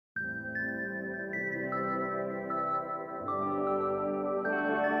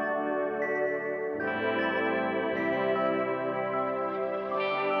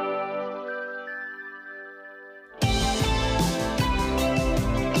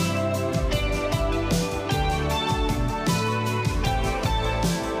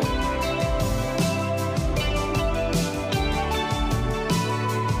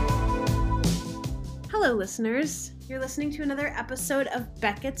listeners. You're listening to another episode of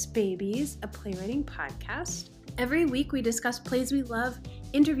Beckett's Babies, a playwriting podcast. Every week we discuss plays we love,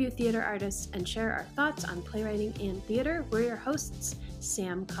 interview theater artists, and share our thoughts on playwriting and theater. We're your hosts,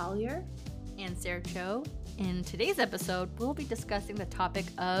 Sam Collier and Sarah Cho. In today's episode, we'll be discussing the topic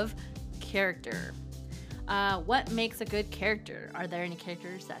of character. What makes a good character? Are there any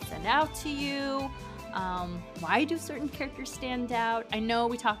characters that stand out to you? Why do certain characters stand out? I know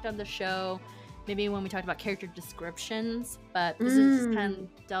we talked on the show, maybe when we talked about character descriptions, but this is just kind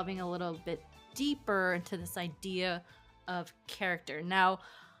of delving a little bit deeper into this idea of character. Now,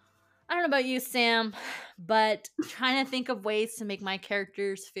 I don't know about you, Sam, but trying to think of ways to make my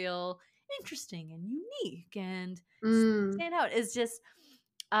characters feel interesting and unique and stand out is just,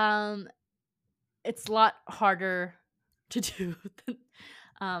 it's a lot harder to do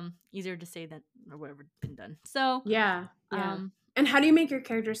than easier to say than or whatever been done. So yeah. And how do you make your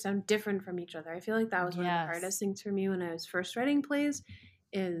characters sound different from each other? I feel like that was one of the hardest things for me when I was first writing plays,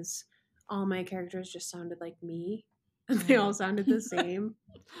 is all my characters just sounded like me, and they all sounded the same.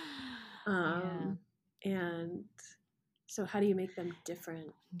 And so how do you make them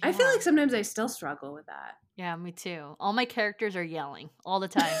different? I feel like sometimes I still struggle with that. Yeah, me too. All my characters are yelling all the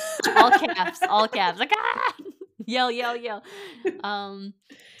time. all caps. Like, ah! Yell.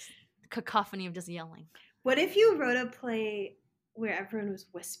 Cacophony of just yelling. What if you wrote a play where everyone was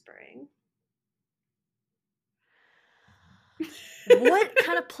whispering? What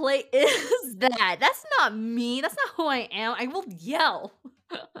kind of play is that? That's not me. That's not who I am. I will yell.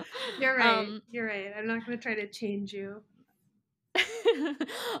 You're right. You're right. I'm not going to try to change you.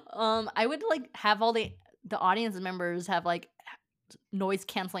 I would have all the audience members have noise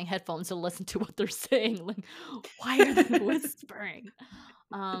canceling headphones to listen to what they're saying. Like, why are they whispering?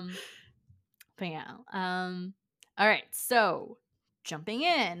 But yeah. All right. So jumping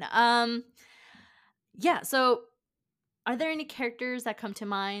in. So are there any characters that come to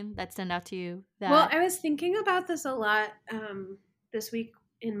mind that stand out to you? Well, I was thinking about this a lot this week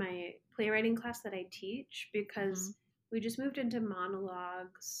in my playwriting class that I teach, because we just moved into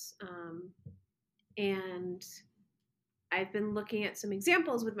monologues, and I've been looking at some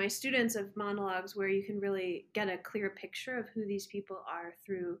examples with my students of monologues where you can really get a clear picture of who these people are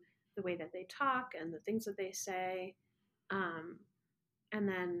through the way that they talk and the things that they say. And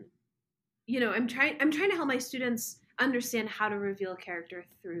then, I'm trying to help my students understand how to reveal character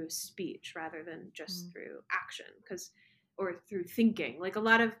through speech rather than just through action, or through thinking. Like, a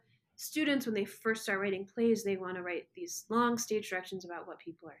lot of students, when they first start writing plays, they want to write these long stage directions about what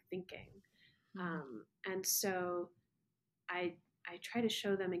people are thinking. And so I try to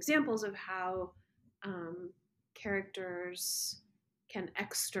show them examples of how characters can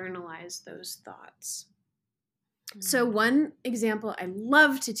externalize those thoughts. So one example I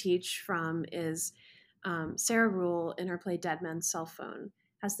love to teach from is Sarah Ruhl, in her play Dead Man's Cell Phone,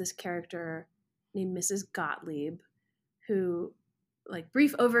 has this character named Mrs. Gottlieb, who,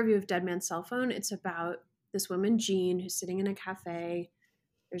 brief overview of Dead Man's Cell Phone, it's about this woman, Jean, who's sitting in a cafe.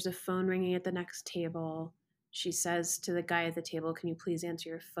 There's a phone ringing at the next table. She says to the guy at the table, "Can you please answer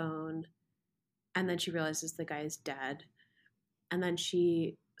your phone?" And then she realizes the guy is dead. And then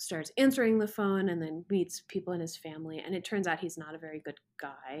she starts answering the phone and then meets people in his family. And it turns out he's not a very good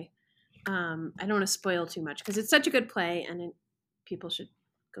guy. I don't want to spoil too much because it's such a good play and people should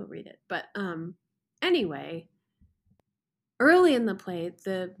go read it. But anyway, early in the play,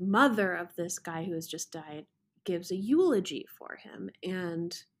 the mother of this guy who has just died gives a eulogy for him.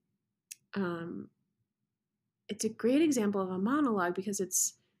 And it's a great example of a monologue because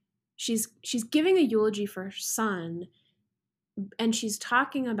she's giving a eulogy for her son, and she's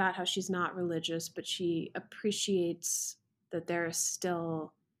talking about how she's not religious, but she appreciates that there are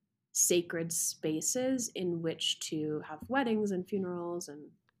still sacred spaces in which to have weddings and funerals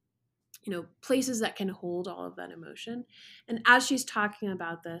and, places that can hold all of that emotion. And as she's talking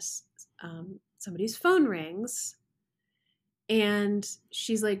about this, somebody's phone rings, and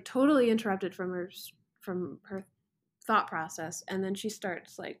she's totally interrupted from her thought process. And then she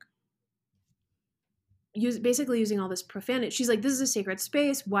starts basically using all this profanity. She's like, "This is a sacred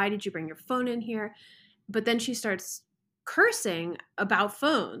space. Why did you bring your phone in here?" But then she starts cursing about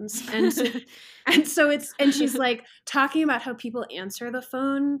phones. And she's talking about how people answer the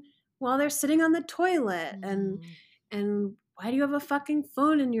phone while they're sitting on the toilet. And why do you have a fucking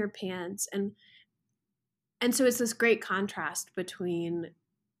phone in your pants? And so it's this great contrast between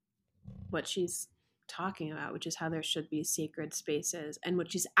what she's talking about, which is how there should be sacred spaces, and what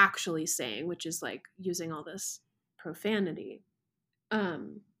she's actually saying, which is using all this profanity.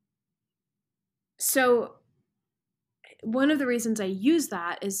 So one of the reasons I use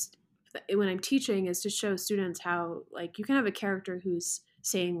that is when I'm teaching is to show students how, like, you can have a character who's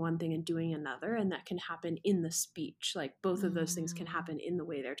saying one thing and doing another, and that can happen in the speech. Like, both of those things can happen in the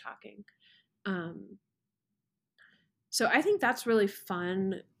way they're talking. So I think that's really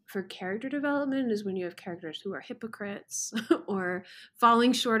fun for character development, is when you have characters who are hypocrites or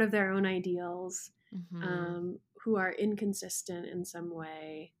falling short of their own ideals, who are inconsistent in some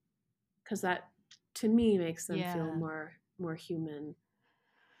way, because that, to me, makes them feel more human.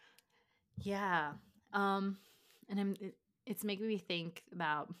 Yeah. And it's making me think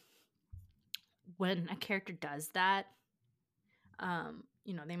about when a character does that.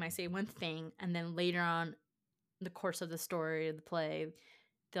 You know, they might say one thing, and then later on the course of the story of the play,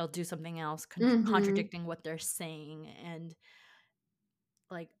 they'll do something else contradicting what they're saying. And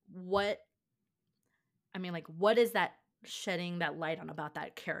like, what is that shedding that light on about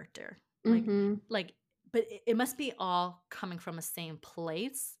that character? Like, but it must be all coming from the same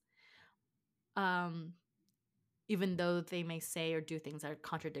place, even though they may say or do things that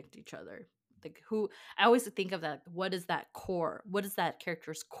contradict each other. Like, who, I always think of that, what is that core? What is that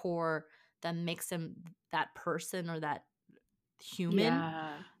character's core that makes him that person or that human?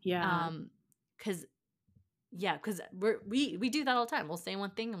 Because we do that all the time. We'll say one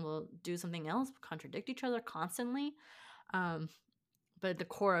thing and we'll do something else, contradict each other constantly. But at the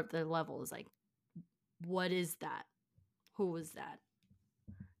core of the level is like, what is that? Who was that?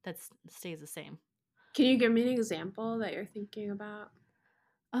 That stays the same. Can you give me an example that you're thinking about?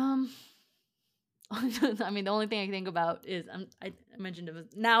 I mean, the only thing I can think about is I mentioned it was,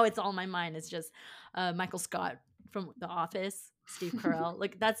 now it's all in my mind. It's just Michael Scott from The Office, Steve Carell.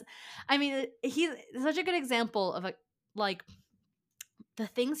 Like, that's, I mean, he's such a good example of like the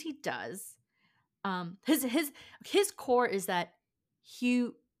things he does. His core is that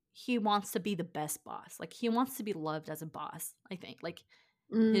he wants to be the best boss. Like, he wants to be loved as a boss, I think. Like,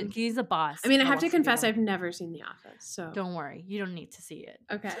 he's a boss. I mean, I have to confess, I've never seen The Office, so don't worry, you don't need to see it.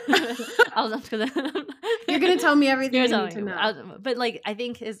 Okay. You're gonna tell me everything I need to know. But like, I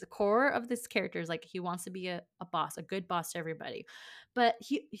think his core of this character is like, he wants to be a boss, a good boss to everybody. But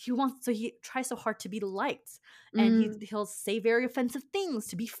he tries so hard to be liked, and he'll say very offensive things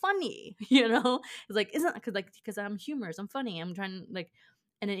to be funny. You know, it's like, isn't because I'm humorous, I'm funny, I'm trying, like,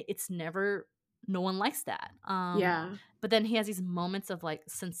 and it's never. No one likes that. But then he has these moments of like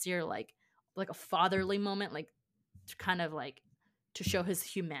sincere, like a fatherly moment, like to kind of like to show his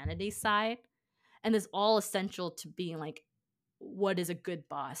humanity side, and it's all essential to being like, what is a good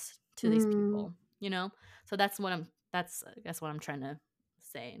boss to these people, you know? So that's what I'm trying to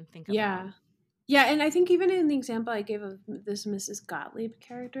say and think about. Yeah, and I think even in the example I gave of this Mrs. Gottlieb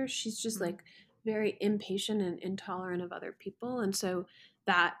character, she's just like very impatient and intolerant of other people, and so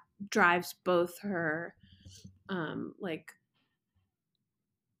that drives both her like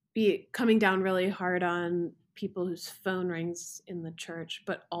coming down really hard on people whose phone rings in the church,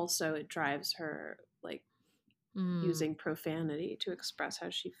 but also it drives her like using profanity to express how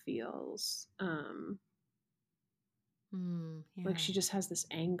she feels. Like, she just has this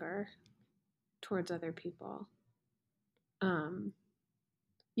anger towards other people.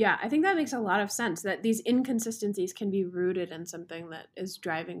 Yeah, I think that makes a lot of sense, that these inconsistencies can be rooted in something that is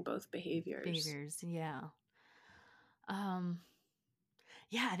driving both behaviors. Yeah.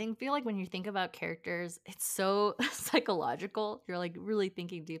 Yeah, I feel like when you think about characters, it's so psychological. You're like really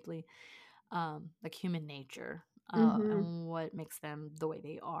thinking deeply, like human nature, and what makes them the way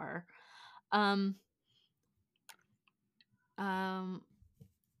they are.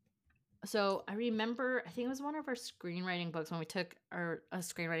 So I remember, I think it was one of our screenwriting books when we took a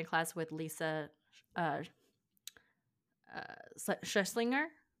screenwriting class with Lisa Schlesinger,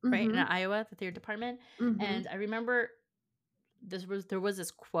 right, in Iowa, the theater department. And I remember there was this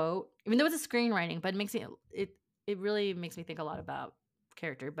quote, even though it was a screenwriting, but it really makes me think a lot about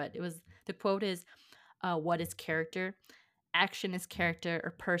character. But the quote is, what is character? Action is character.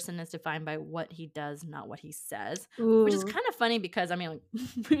 A person is defined by what he does, not what he says. Ooh. Which is kind of funny because, I mean, like,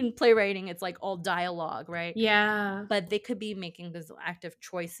 in playwriting, it's like all dialogue, right? Yeah. But they could be making those active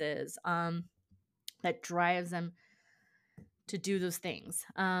choices that drives them to do those things.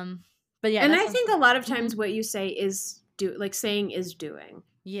 But yeah. And I think a lot of times what you say is saying is doing.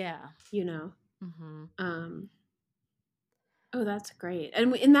 Yeah. You know? Oh, that's great.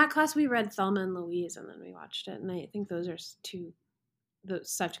 And in that class, we read Thelma and Louise, and then we watched it. And I think those are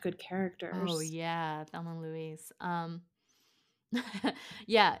such good characters. Oh, yeah. Thelma and Louise.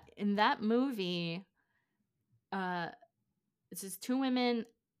 Yeah. In that movie, it's just two women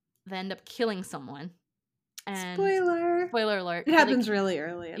that end up killing someone. And spoiler alert. It happens really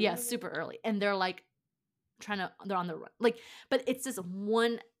early. Yeah, super early. And they're like they're on the run. Like, but it's this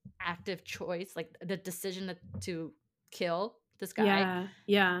one active choice, like the decision to kill this guy. Yeah.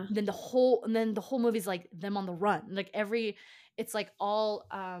 Yeah. Then the whole movie's like them on the run. Like it's like all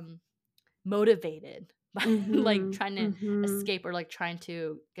motivated by like Mhm. trying to Mhm. escape or like trying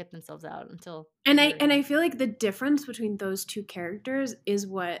to get themselves out until the And I very and I end. feel like the difference between those two characters is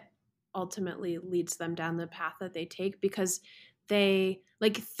what ultimately leads them down the path that they take, because they,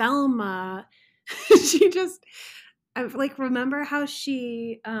 like Thelma, she just, I like remember how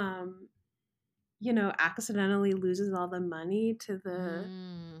she accidentally loses all the money to the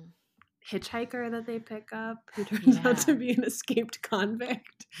Mm, hitchhiker that they pick up, who turns out to yeah. be an escaped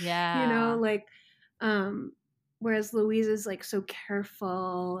convict. Yeah. Like, um whereas Louise is like so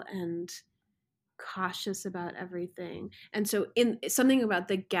careful and cautious about everything. And so in something about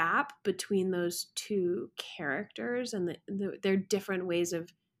the gap between those two characters and their different ways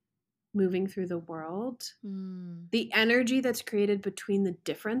of moving through the world, Mm, the energy that's created between the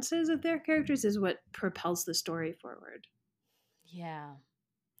differences of their characters is what propels the story forward. yeah.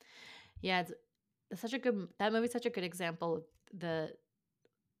 Yeah, it's such a good that movie's such a good example of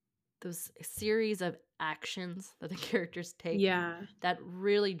those series of actions that the characters take Yeah. that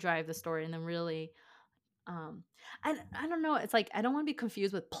really drive the story and then really um I don't know, it's like I don't want to be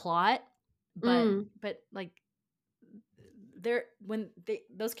confused with plot, but Mm, like they're when they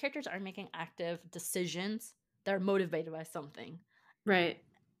those characters are making active decisions, they're motivated by something, right.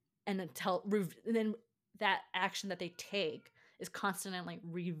 and then that action that they take is constantly like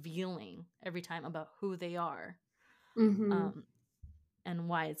revealing every time about who they are, Mhm. um and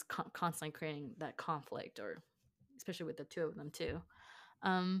why it's constantly creating that conflict, or especially with the two of them too.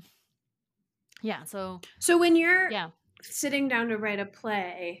 um yeah, so So when you're yeah. sitting down to write a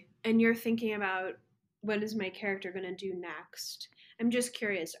play and you're thinking about what is my character going to do next, I'm just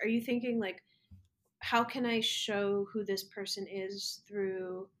curious, are you thinking like, how can I show who this person is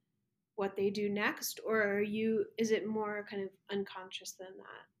through what they do next, or is it more kind of unconscious than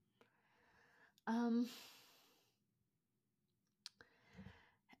that? um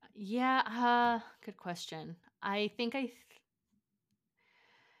yeah, good question.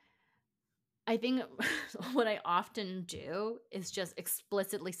 I think what I often do is just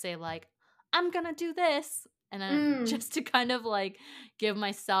explicitly say like I'm gonna do this, and then Mm, just to kind of like give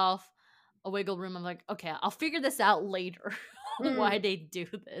myself a wiggle room of like, okay, I'll figure this out later why mm, they do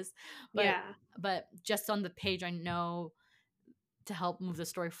this, but yeah, just on the page I know to help move the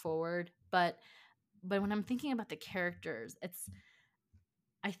story forward. But when I'm thinking about the characters,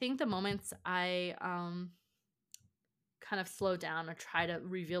 I think the moments I kind of slow down or try to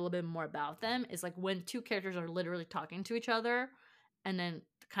reveal a bit more about them is like when two characters are literally talking to each other, and then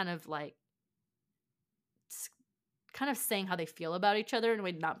kind of like s- kind of saying how they feel about each other in a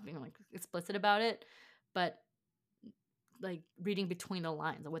way, not being like explicit about it, but like reading between the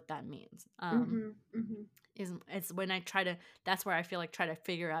lines of what that means. mm-hmm, mm-hmm. Is it's when I try to That's where I feel like try to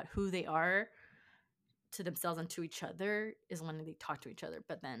figure out who they are to themselves and to each other is when they talk to each other.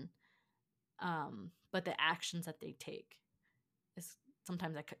 But then but the actions that they take is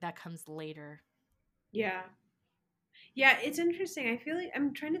sometimes that comes later. Yeah, yeah, it's interesting. I feel like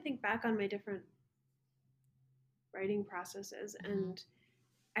I'm trying to think back on my different writing processes, Hmm. and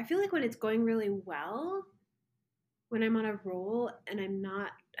I feel like when it's going really well, when I'm on a roll and I'm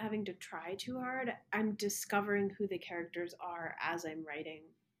not having to try too hard, I'm discovering who the characters are as I'm writing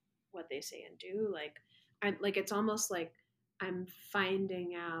what they say and do. Like, I'm like, it's almost like I'm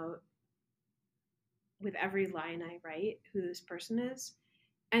finding out with every line I write who this person is.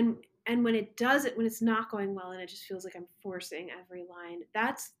 And when it does it, when it's not going well and it just feels like I'm forcing every line,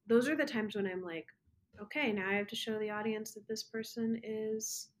 those are the times when I'm like, okay, now I have to show the audience that this person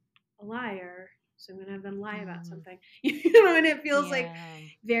is a liar, so I'm gonna have them lie about Mm, something. And it feels like yeah.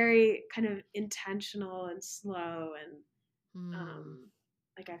 very kind of intentional and slow, and Mm,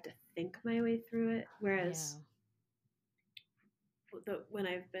 like I have to think my way through it. yeah. Whereas when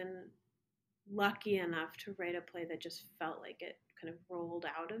I've been lucky enough to write a play that just felt like it kind of rolled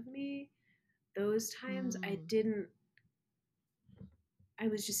out of me, those times Mm, I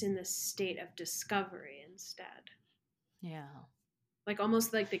was just in this state of discovery instead. yeah. Like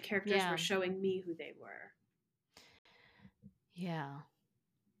almost like the characters were Yeah. showing me who they were. Yeah.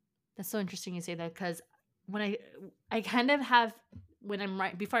 That's so interesting you say that, because when I kind of have when I'm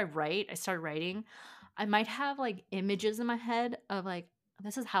right before I start writing, I might have like images in my head of like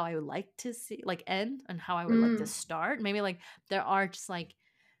this is how I would like to see like end and how I would like to Mm, start. Maybe like there are just like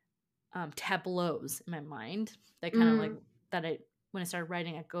tableaus in my mind that kind of like mm, that I when I start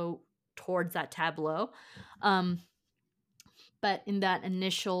writing I go towards that tableau. Um but in that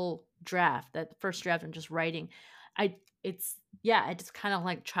initial draft, that first draft I'm just writing, I I just kind of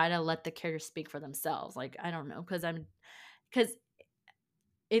like try to let the characters speak for themselves. Like, I don't know, because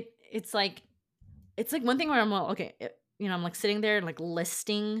it's like one thing where I'm like, okay, I'm like sitting there like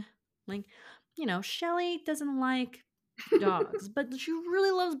listing, like, Shelly doesn't like dogs, but she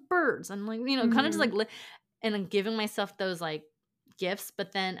really loves birds, and like, kind of just like and then giving myself those like gifts,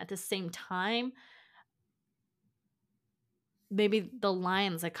 but then at the same time, maybe the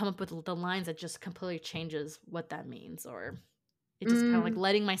lines I come up with the lines that just completely changes what that means, or it just kind of like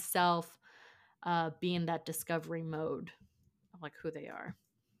letting myself be in that discovery mode of like who they are.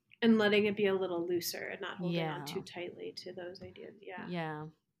 And letting it be a little looser and not holding on Yeah. too tightly to those ideas. Yeah. Yeah.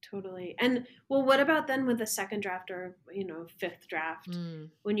 Totally. And well, what about then with the second draft or, fifth draft?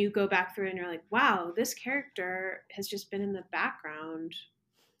 When you go back through and you're like, wow, this character has just been in the background.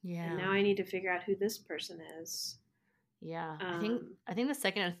 Yeah. And now I need to figure out who this person is. Yeah. I think the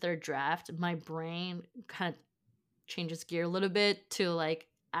second or third draft, my brain kind of changes gear a little bit to like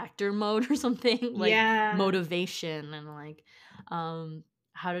actor mode or something, like motivation and like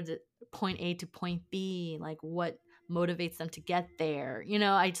how did it point A to point B, like what motivates them to get there.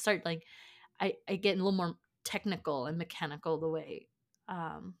 I start like I get a little more technical and mechanical the way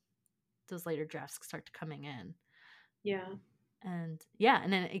those later drafts start coming in. Yeah. And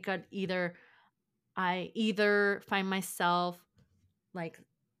then it got I either find myself like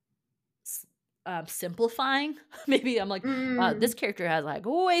simplifying. Maybe I'm like, wow, this character has like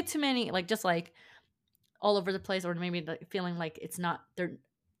way too many, like just like all over the place, or maybe like feeling like it's not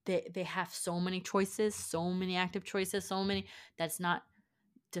they have so many choices, so many active choices, so many that's not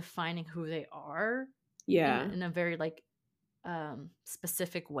defining who they are. Yeah. In a very like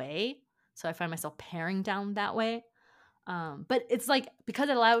specific way. So I find myself paring down that way. But it's like because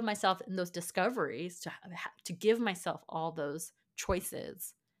I allowed myself in those discoveries to give myself all those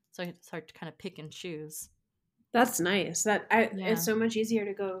choices, so I start to kind of pick and choose. That's nice. It's so much easier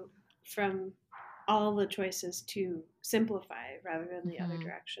to go from all the choices to simplify rather than the other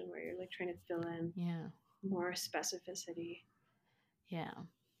direction where you're like trying to fill in more specificity. Yeah.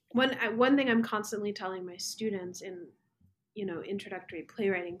 One thing I'm constantly telling my students in introductory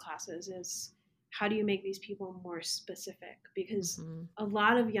playwriting classes is how do you make these people more specific? Because a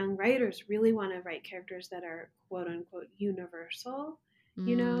lot of young writers really want to write characters that are quote unquote universal,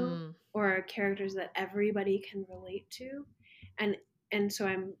 or characters that everybody can relate to. And so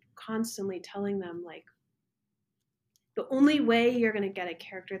I'm constantly telling them like the only way you're going to get a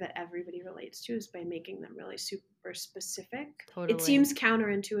character that everybody relates to is by making them really super specific. Totally. It seems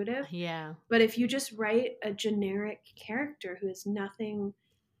counterintuitive. Yeah. But if you just write a generic character who has nothing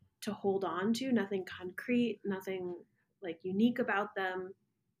to hold on to, nothing concrete, nothing like unique about them,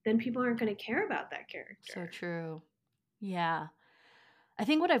 then people aren't going to care about that character. So true. Yeah. I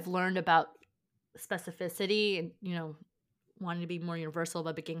think what I've learned about specificity and, wanting to be more universal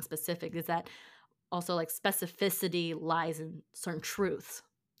but being specific is that also like specificity lies in certain truths.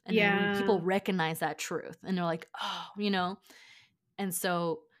 And then people recognize that truth and they're like, oh, and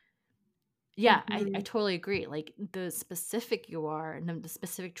so I totally agree. Like the specific you are and the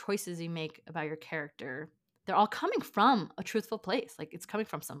specific choices you make about your character, they're all coming from a truthful place. Like it's coming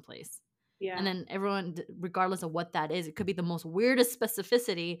from someplace. Yeah. And then everyone, regardless of what that is, it could be the most weirdest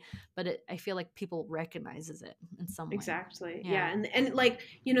specificity, but I feel like people recognizes it in some way. Exactly. Yeah. And like,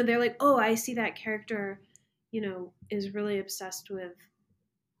 they're like, oh, I see that character, is really obsessed with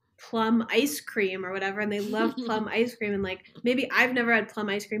plum ice cream or whatever, and they love plum ice cream, and like maybe I've never had plum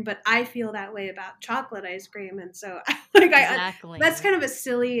ice cream, but I feel that way about chocolate ice cream, and so like exactly. That's kind of a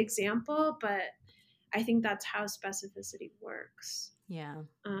silly example, but I think that's how specificity works. Yeah.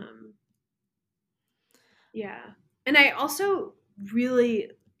 Yeah. And I also really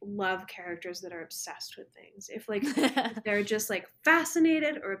love characters that are obsessed with things. If like if they're just like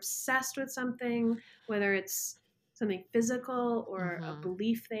fascinated or obsessed with something, whether it's something physical or a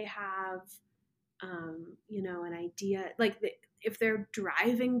belief they have, an idea, like if they're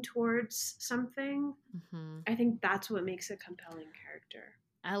driving towards something, I think that's what makes a compelling character.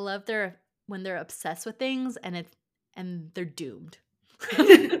 I love when they're obsessed with things and they're doomed.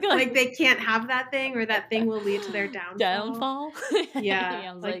 Like they can't have that thing, or that thing will lead to their downfall.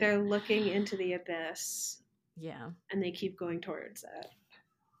 Yeah, like they're looking into the abyss. Yeah. And they keep going towards it.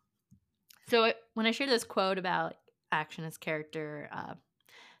 So when I share this quote about action as character,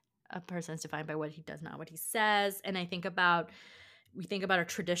 a person is defined by what he does, not what he says. And we think about a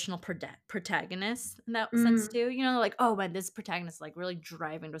traditional protagonist in that sense too. Like, oh man, this protagonist is like really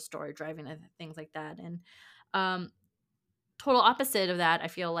driving the story, driving things like that. And total opposite of that, I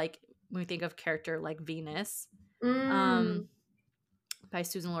feel like when we think of character like Venus, by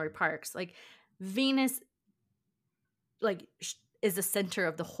Susan Laurie Parks, like Venus like is the center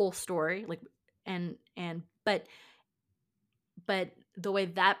of the whole story, like, and but the way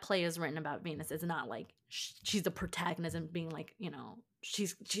that play is written about Venus is not like she's the protagonist and being like,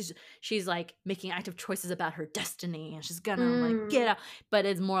 she's like making active choices about her destiny and she's gonna like get out, but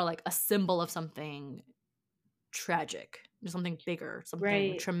it's more like a symbol of something tragic, something bigger,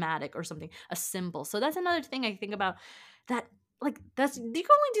 something traumatic, or something, a symbol. So that's another thing I think about, that like that's, you can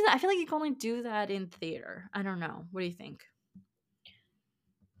only do that, I feel like you can only do that in theater. I don't know, what do you think?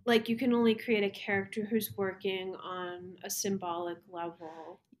 Like you can only create a character who's working on a symbolic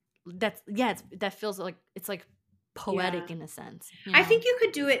level. That feels like it's like poetic in a sense. I think you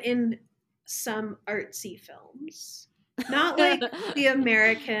could do it in some artsy films, not like the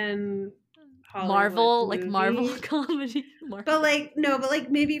American Hollywood Marvel movie. Like Marvel comedy, but like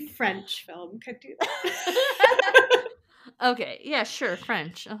maybe French film could do that. Okay, yeah, sure,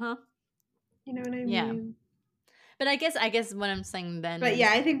 French. You know what I mean? But I guess what I'm saying then, but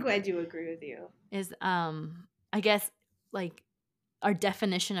I think I do agree with you, is I guess like our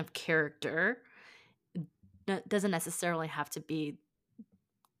definition of character doesn't necessarily have to be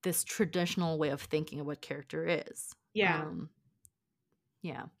this traditional way of thinking of what character is. And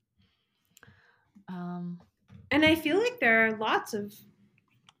I feel like there are lots of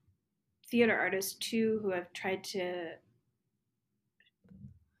theater artists too who have tried to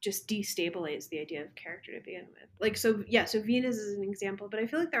just destabilize the idea of character to begin with. Like, so Venus is an example, but I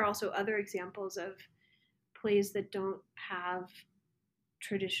feel like there are also other examples of plays that don't have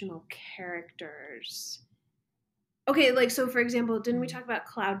traditional characters. Okay, like, so for example, didn't we talk about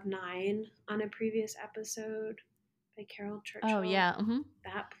Cloud 9 on a previous episode by Carol Churchill? Oh, yeah.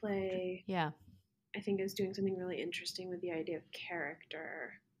 That play, I think, is doing something really interesting with the idea of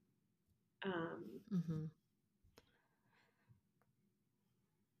character.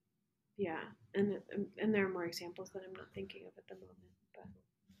 Yeah, and there are more examples that I'm not thinking of at the moment. But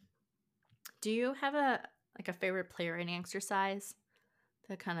do you have a favorite playwriting exercise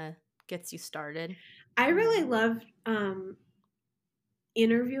that kind of gets you started? I really love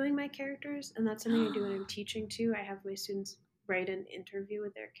interviewing my characters, and that's something I do when I'm teaching too. I have my students write an interview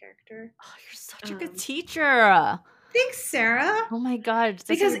with their character. Oh, you're such a good teacher. Thanks, Sarah. Oh my God.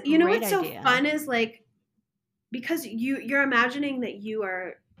 Because you know what's so fun is like, because you're imagining that you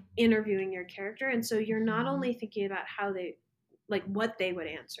are interviewing your character, and so you're not only thinking about how they, like what they would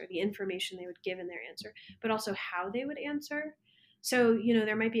answer, the information they would give in their answer, but also how they would answer. So,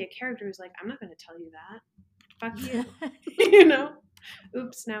 there might be a character who's like, I'm not going to tell you that. Fuck you.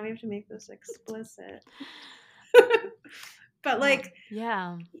 Oops, now we have to make this explicit. But like,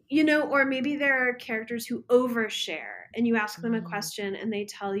 or maybe there are characters who overshare, and you ask them a question and they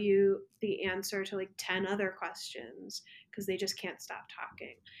tell you the answer to like 10 other questions because they just can't stop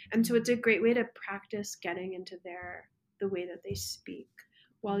talking. And so it's a great way to practice getting into the way that they speak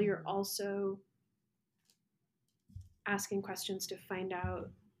while you're also asking questions to find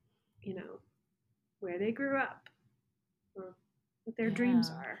out, where they grew up or what their dreams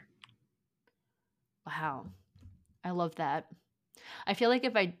are. Wow. I love that. I feel like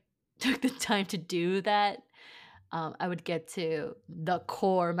if I took the time to do that, I would get to the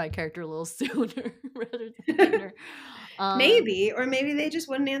core of my character a little sooner rather than later. Maybe, or maybe they just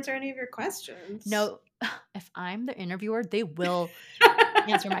wouldn't answer any of your questions. No, if I'm the interviewer, they will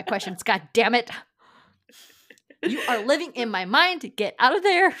answer my questions. God damn it. You are living in my mind. Get out of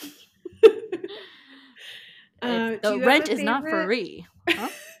there. The rent is not free. Huh?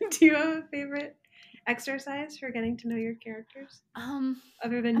 Do you have a favorite exercise for getting to know your characters?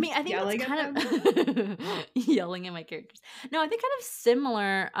 Other than I think yelling at them? Yelling at my characters. No, I think kind of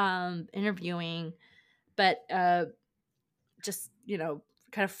similar interviewing, but just,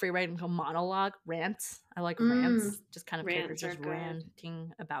 kind of free writing monologue, rants. I like rants. Just kind of characters just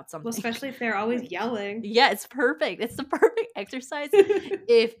ranting about something. Well, especially if they're always yelling. Yeah, it's perfect. It's the perfect exercise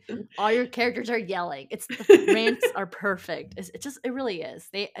if all your characters are yelling. The rants are perfect. It really is.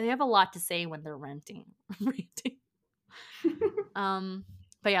 They have a lot to say when they're ranting. But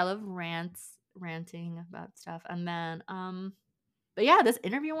yeah, I love ranting about stuff. And then but yeah, this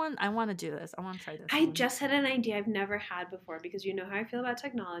interview one, I want to do this. I want to try this. I just had an idea I've never had before, because you know how I feel about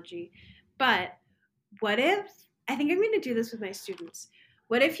technology. But what if, I think I'm going to do this with my students.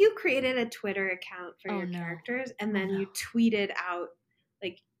 What if you created a Twitter account for your characters, and then you tweeted out,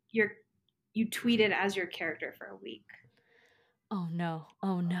 like, you tweeted as your character for a week? Oh no.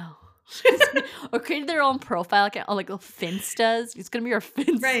 Or created their own profile account, like Finstas. It's going to be our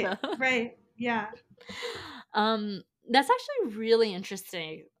Finsta. Right. Yeah. That's actually really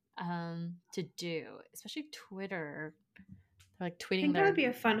interesting to do, especially Twitter. Like tweeting. I think that would be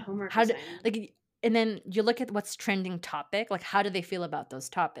a fun homework. and then you look at what's trending topic, like how do they feel about those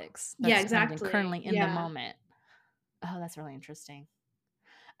topics Yeah, that's trending exactly. currently in the Yeah. moment. Oh, that's really interesting.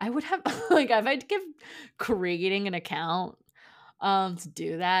 I would have like if I'd give creating an account to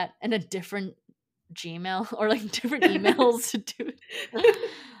do that and a different Gmail or like different emails to do it.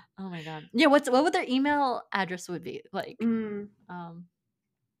 Oh my god. Yeah, what would their email address would be like? Mm.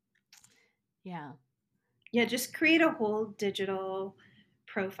 Yeah. Yeah, just create a whole digital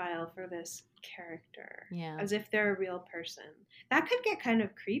profile for this character Yeah. as if they're a real person. That could get kind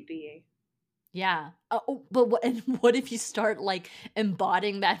of creepy. Yeah. Oh, but what if you start like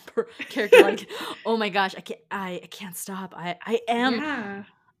embodying that character? Like, oh my gosh, I can't stop. I am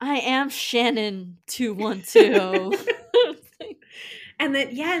Shannon 212. And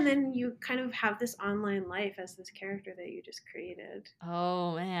then you kind of have this online life as this character that you just created.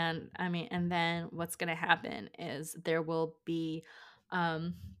 Oh man, I mean, and then what's gonna happen is there will be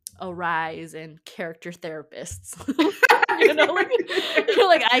a rise in character therapists. You know, like you're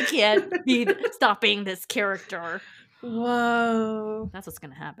like, I can't be stopping this character. Whoa. That's what's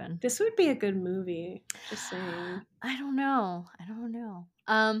gonna happen. This would be a good movie. Just saying. I don't know.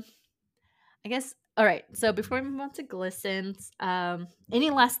 I guess all right. So before we move on to glistens,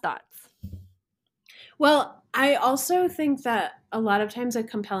 any last thoughts? Well, I also think that a lot of times a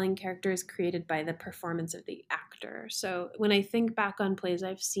compelling character is created by the performance of the actor. So when I think back on plays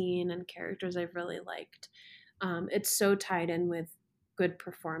I've seen and characters I've really liked, it's so tied in with good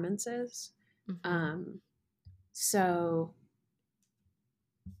performances. Mm-hmm. So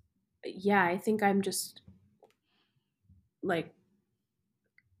yeah, I think I'm just like,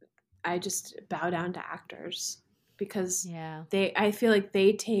 I just bow down to actors because I feel like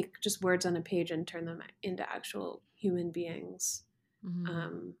they take just words on a page and turn them into actual human beings.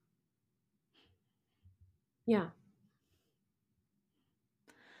 Mm-hmm. Yeah.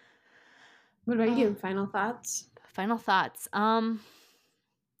 What about you? Final thoughts?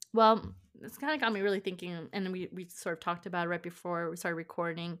 Well, it's kind of got me really thinking, and we sort of talked about it right before we started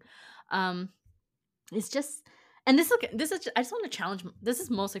recording. It's just, and this is I just want to challenge. This is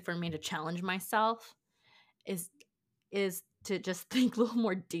mostly for me to challenge myself. Is to just think a little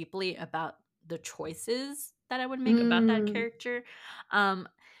more deeply about the choices that I would make about that character,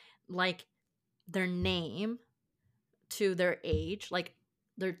 like their name to their age, like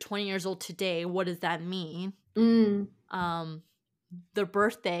they're 20 years old today. What does that mean? Their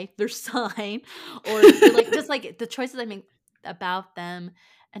birthday, their sign, or like just like the choices I make about them,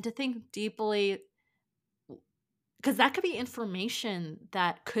 and to think deeply, because that could be information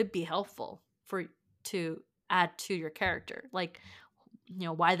that could be helpful to add to your character, like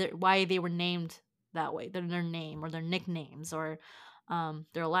why they were named that way, their name or their nicknames or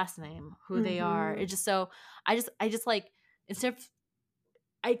their last name, who they are. It's just so I just like, instead of,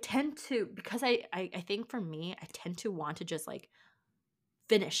 I tend to, because I think for me, I tend to want to just like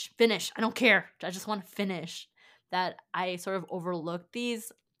finish. I don't care. I just want to finish. That I sort of overlook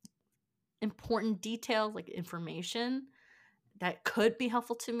these important details, like information that could be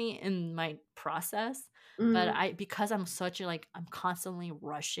helpful to me in my process. But because I'm I'm constantly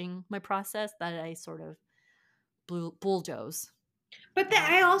rushing my process, that I sort of bulldoze. But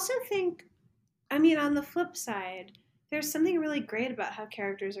I also think, I mean, on the flip side, there's something really great about how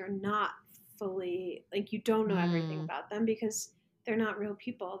characters are not fully, like, you don't know everything about them because they're not real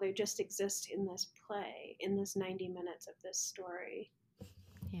people. They just exist in this play, in this 90 minutes of this story.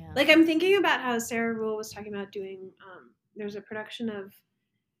 Yeah. Like, I'm thinking about how Sarah Ruhl was talking about doing, there's a production of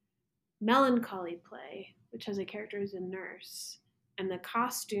Melancholy Play, which has a character who's a nurse, and the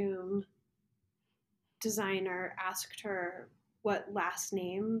costume designer asked her what last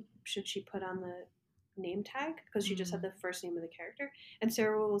name should she put on the name tag, because she just had the first name of the character, and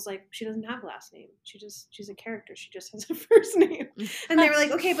Sarah Ruhl was like, she doesn't have a last name, she's a character, she just has a first name. And they were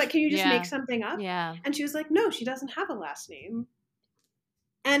like, okay, but can you just make something up? And she was like, no, she doesn't have a last name.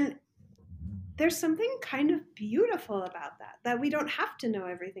 And there's something kind of beautiful about that we don't have to know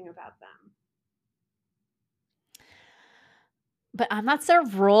everything about them. But I'm not Sarah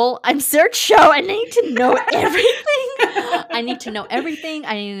Ruhl. I'm Sarah Cho. I need to know everything. I need to know everything.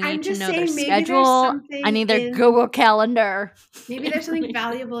 I need to know their schedule. I need their Google Calendar. Maybe there's something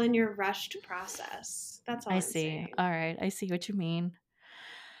valuable in your rushed process. That's all I'm saying. All right. I see what you mean.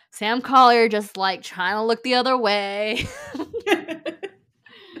 Sam Collier just like trying to look the other way.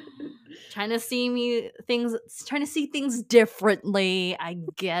 trying to see things differently. I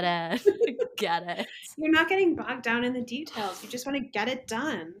get it. You're not getting bogged down in the details. You just want to get it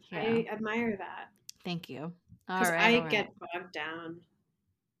done. Yeah. I admire that. Thank you. Because I get bogged down.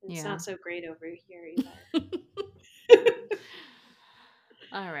 It's not so great over here either.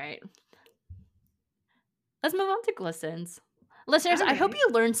 All right. let's move on to glistens. Listeners, All I hope right.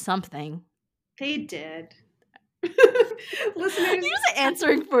 you learned something. They did. You're Listeners, just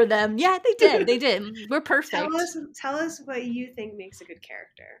answering for them. Yeah, they did. They did. We're perfect. tell us what you think makes a good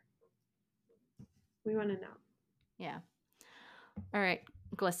character. We want to know. Yeah. All right,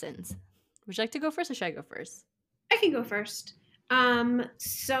 glistens. Would you like to go first or should I go first? I can go first.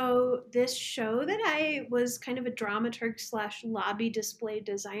 So this show that I was kind of a dramaturg / lobby display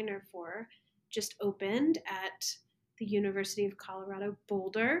designer for just opened at the University of Colorado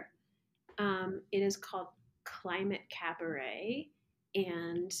Boulder. It is called Climate Cabaret,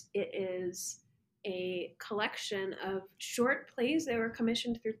 and it is a collection of short plays that were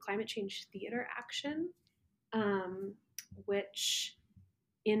commissioned through Climate Change Theater Action, which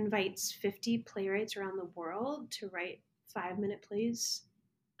invites 50 playwrights around the world to write 5-minute plays.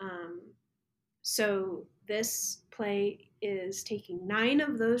 So this play is taking 9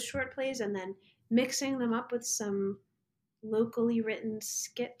 of those short plays and then mixing them up with some locally written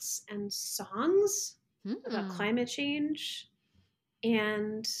skits and songs about climate change.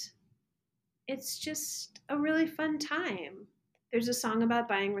 And it's just a really fun time. There's a song about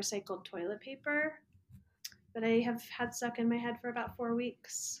buying recycled toilet paper that I have had stuck in my head for about 4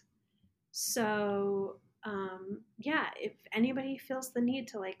 weeks. So, yeah, if anybody feels the need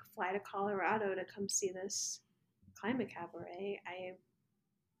to like fly to Colorado to come see this Climate Cabaret, I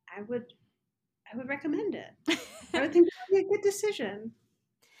would recommend it. I would think that would be a good decision.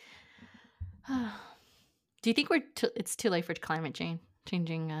 Do you think it's too late for climate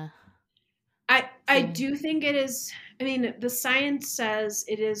changing? I do think it is. I mean, the science says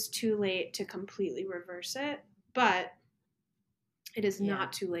it is too late to completely reverse it, but it is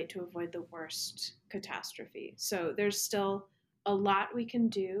not too late to avoid the worst catastrophe. So there's still a lot we can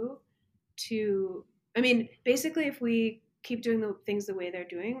do to, I mean, basically if we keep doing the things the way they're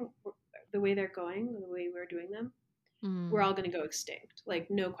doing, the way they're going, the way we're doing them, we're all going to go extinct, like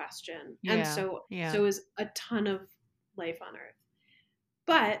no question. Yeah, and so is a ton of life on Earth.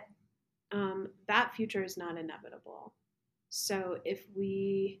 But that future is not inevitable. So if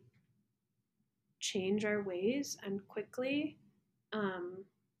we change our ways and quickly,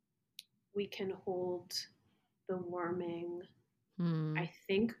 we can hold the warming, I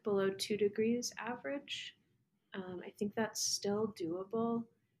think, below 2 degrees average. I think that's still doable,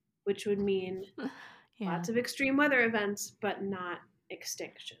 which would mean lots of extreme weather events, but not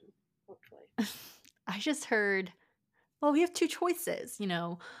extinction, hopefully. I just heard, well, we have 2 choices,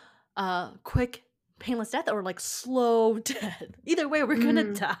 quick, painless death or like slow death. Either way, we're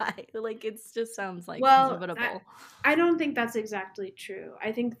gonna die. Like it just sounds like inevitable. I don't think that's exactly true.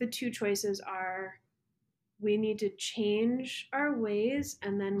 I think the 2 choices are we need to change our ways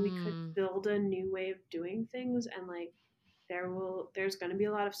and then we could build a new way of doing things, and like there's going to be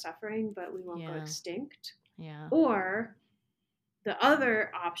a lot of suffering, but we won't go extinct. Yeah. Or the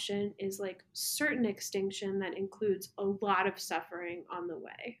other option is like certain extinction that includes a lot of suffering on the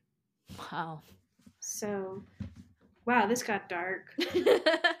way. Wow. So, wow, this got dark.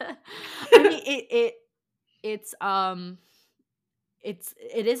 I mean, it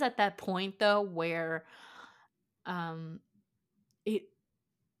is at that point though where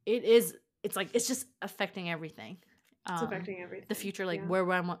it's like it's just affecting everything. It's affecting everything. The future, like where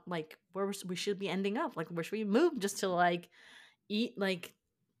we should be ending up, like where should we move just to like eat, like,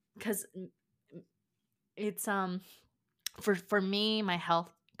 because it's for me, my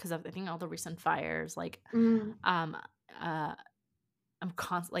health, because of I think all the recent fires, like I'm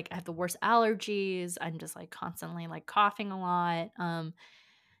constant, like I have the worst allergies. I'm just like constantly like coughing a lot.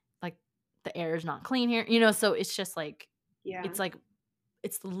 Like the air is not clean here, so it's just like it's like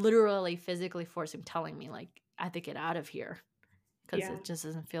it's literally physically telling me like I have to get out of here because it just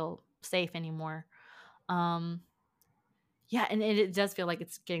doesn't feel safe anymore. Yeah, and it does feel like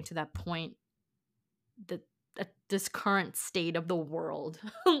it's getting to that point that this current state of the world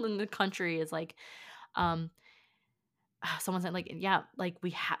and the country is like, someone said like, yeah, like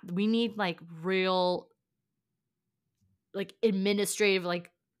we need like real like administrative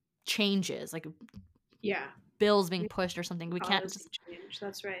like changes, like bills being pushed or something. We can't just change.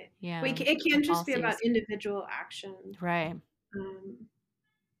 That's right. Yeah, it can't just be about individual action, right?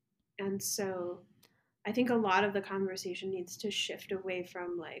 And so I think a lot of the conversation needs to shift away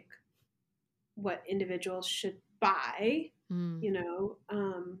from like what individuals should buy, and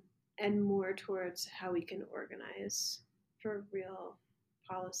more towards how we can organize for real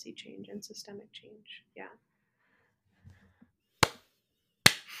policy change and systemic change. Yeah.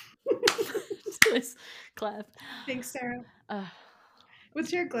 Nice clap. Thanks, Sarah.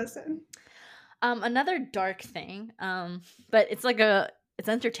 What's your glisten? Another dark thing, but it's like it's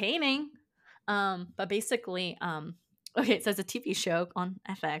entertaining. But basically, okay, so it's a TV show on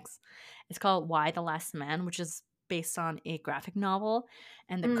FX. It's called Why the Last Man, which is based on a graphic novel.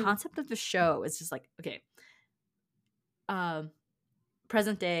 And the concept of the show is just like, okay,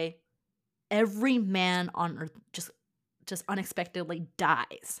 present day, every man on earth just unexpectedly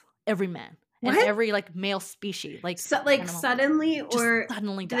dies. Every man. What? And every like male species. Like suddenly, or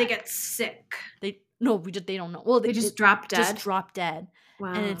suddenly do die. they get sick? They don't know. Well, They just drop dead. Just drop dead.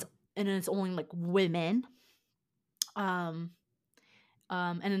 Wow. And it's only like women. And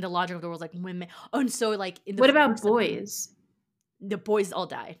then the logic of the world is like women. Oh, and so like in the what about boys? The boys all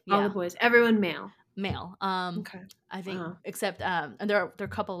died. Yeah. All the boys. Everyone male. Male. Okay. I think except and there are a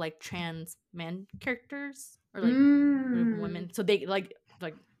couple like trans man characters or like women. So they like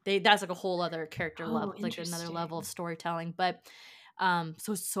that's like a whole other character level, like another level of storytelling. But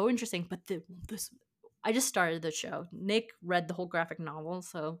so it's so interesting. But I just started the show. Nick read the whole graphic novel,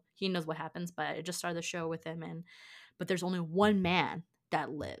 so he knows what happens. But I just started the show with him, but there's only one man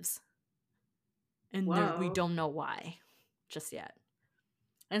that lives, and we don't know why just yet.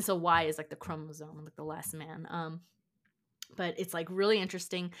 And so Y is like the chromosome, like the last man. But it's like really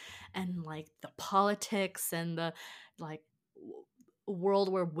interesting, and like the politics and the like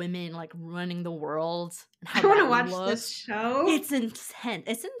world where women like running the world. I want to watch this show. It's intense.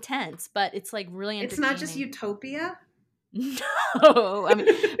 It's intense, but it's like really entertaining. It's not just Utopia. No, I mean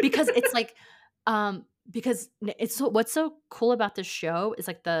because it's like because it's what's so cool about this show is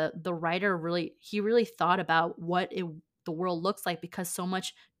like the writer really thought about what the world looks like, because so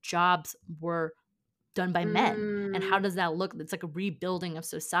much jobs were done by men, and how does that look? It's like a rebuilding of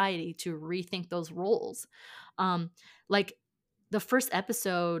society to rethink those roles. Like the first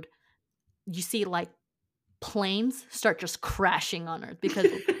episode, you see like planes start just crashing on Earth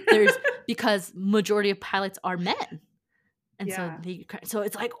because majority of pilots are men, and so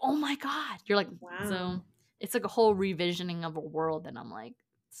it's like, oh my god, you're like, wow. So it's like a whole revisioning of a world that I'm like,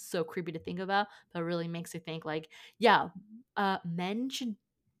 so creepy to think about, but really makes you think like, men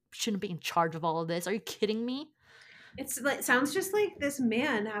shouldn't be in charge of all of this. Are you kidding me? It's like, sounds just like this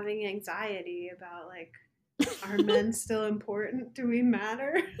man having anxiety about like, are men still important? Do we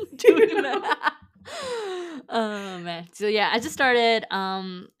matter? Oh man. So yeah, I just started.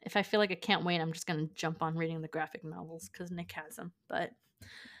 If I feel like I can't wait, I'm just gonna jump on reading the graphic novels because Nick has them. But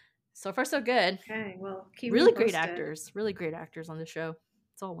so far so good. Okay, well, keep really great actors. Really great actors on the show.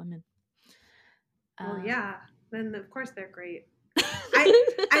 It's all women. Well, yeah. Then of course they're great. I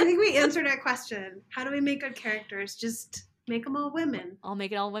think we answered our question. How do we make good characters? Just make them all women. I'll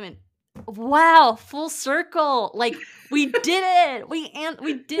make it all women. Wow, full circle. Like we did it. We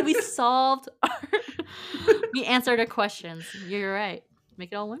solved we answered our questions. You're right.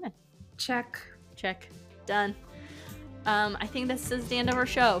 Make it all women. Check. Done. I think this is the end of our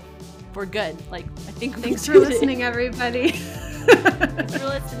show. We're good. Like I think thanks for listening, everybody. Thanks for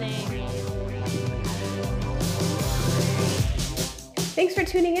listening. Thanks for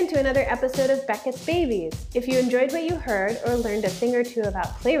tuning in to another episode of Beckett's Babies. If you enjoyed what you heard or learned a thing or two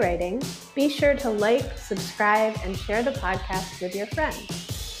about playwriting, be sure to like, subscribe, and share the podcast with your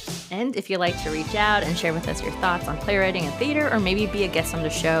friends. And if you'd like to reach out and share with us your thoughts on playwriting and theater, or maybe be a guest on the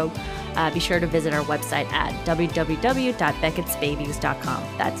show, be sure to visit our website at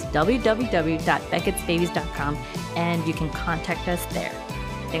www.beckettsbabies.com. That's www.beckettsbabies.com, and you can contact us there.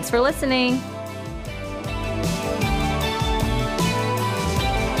 Thanks for listening.